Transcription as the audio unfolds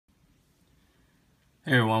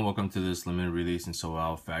Hey everyone, welcome to this limited release and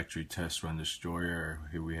SOAL factory test run destroyer.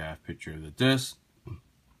 Here we have a picture of the disc.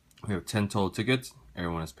 We have 10 total tickets.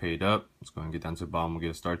 Everyone is paid up. Let's go and get down to the bottom. We'll get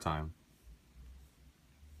a start time.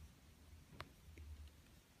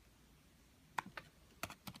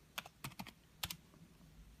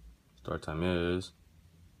 Start time is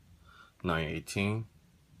 9:18.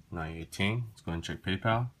 9:18. Let's go and check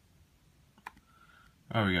PayPal.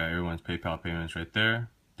 Oh, we got everyone's PayPal payments right there.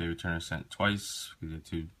 David Turner sent twice. We get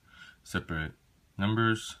two separate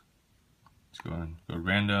numbers. Let's go and go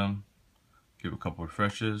random. Give a couple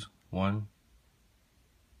refreshes. 1,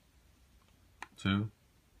 2. Let's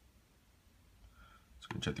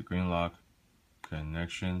go and check the green lock.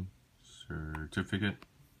 Connection certificate.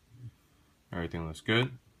 Everything looks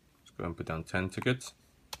good. Let's go and put down 10 tickets.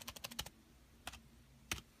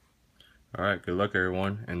 Alright, good luck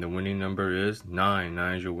everyone. And the winning number is 9.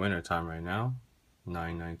 9 is your winner time right now.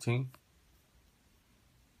 9:19.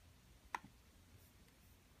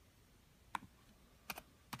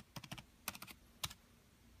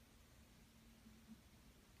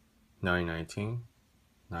 $9.19.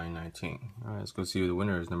 Alright, let's go see who the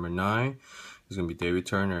winner is. Number 9 is going to be David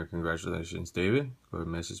Turner. Congratulations, David. Go ahead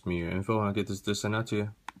and message me your info and I'll get this sent out to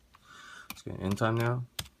you. Let's get end time now.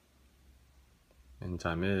 End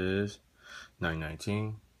time is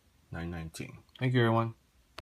 9:19. 9:19. Thank you, everyone.